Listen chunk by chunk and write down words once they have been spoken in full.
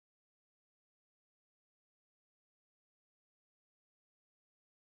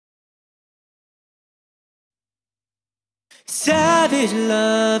Savage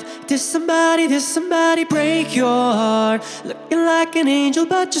love, did somebody break your heart? Looking like an angel,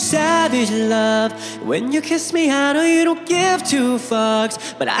 but you're savage love. When you kiss me, I know you don't give two fucks,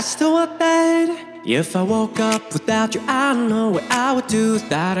 but I still want that. If I woke up without you, I don't know what I would do.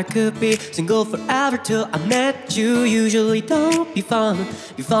 Thought I could be single forever till I met you. Usually don't be falling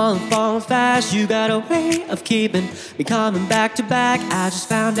fast. You got a way of keeping me coming back to back. I just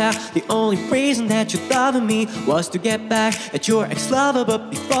found out the only reason that you're loving me was to get back at your ex-lover.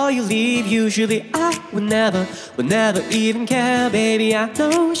 But before you leave, usually I would never even care. Baby, I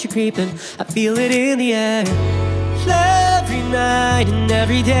know you're creeping, I feel it in the air. Every night and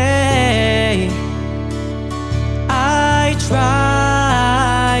every day I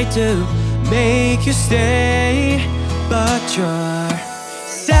try to make you stay, but you're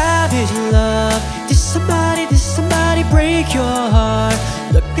savage love. Did somebody break your heart?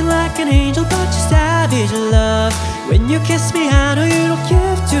 Looking like an angel, but you're savage love. When you kiss me, I know you don't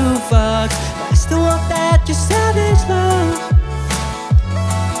give two fucks, but I still want that. You're savage love.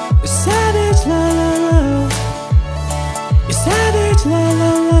 You're savage love. You're savage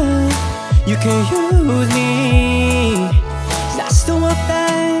love. You can use me, 'cause I still want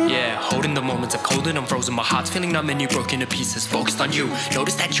that. Yeah, holding the moments of cold and unfrozen. My heart's feeling numb and you broke into pieces. Focused on you,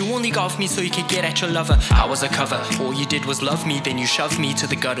 noticed that you only got off me so you could get at your lover. I was a cover, all you did was love me, then you shoved me to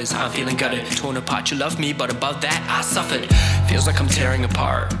the gutters. I'm feeling gutted, torn apart, you loved me, but above that I suffered. Feels like I'm tearing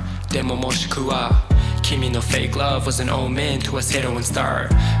apart. Demo moshikuwa Kimi no fake love was an omen to a 새로운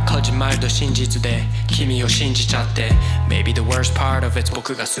start. 거짓말도 신지주대 Kimi 요 신지쳤대. Maybe the worst part of it's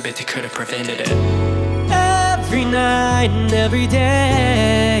僕が全て could have prevented it. Every night and every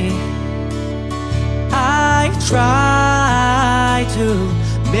day I try to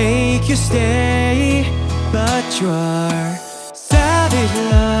make you stay, but you're savage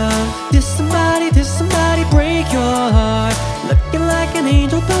love. Did somebody break your heart? Looking like an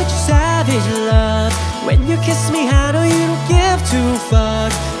angel, but you're savage love. When you kiss me, I know you don't give two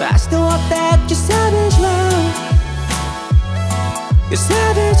fucks, but I still want that. You're savage love. You're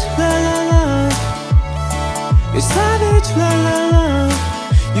savage love. You're savage love.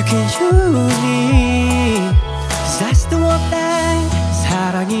 You can use me, 'cause I still want that.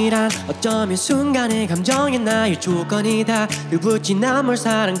 사랑이란 어쩌면 순간의 감정의 나의 조건이다. 그 붙인 난 뭘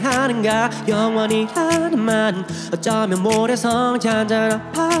사랑하는가. 영원이라는 말은 어쩌면 모래성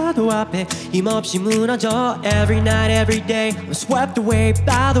잔잔한 파도 앞에 힘없이 무너져. Every night, every day I'm swept away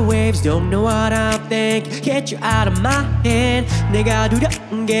by the waves. Don't know what I'm thinking, get you out of my head. 내가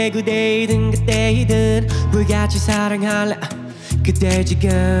두려운 게 그대이든 그때이든 불같이 사랑할래 그대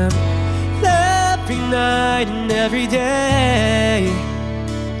지금. Every night and every day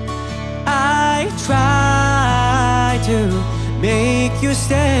I try to make you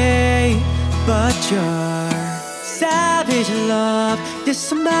stay, but you're savage love. Did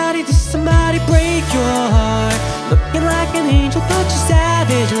somebody break your heart? Looking like an angel, but you're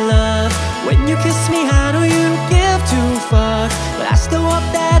savage love. When you kiss me, I know you don't give two fucks, but I still want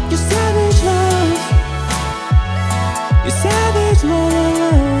that. You're savage love. You're savage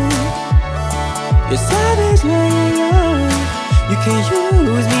love. You're savage love. You can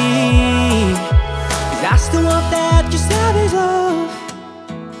use me, 'cause I still want that. You're savage love.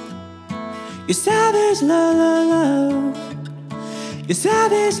 You're savage love. You're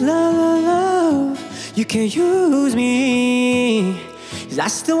savage love. You can use me, 'cause I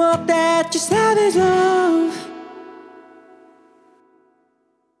still want that. You're savage love.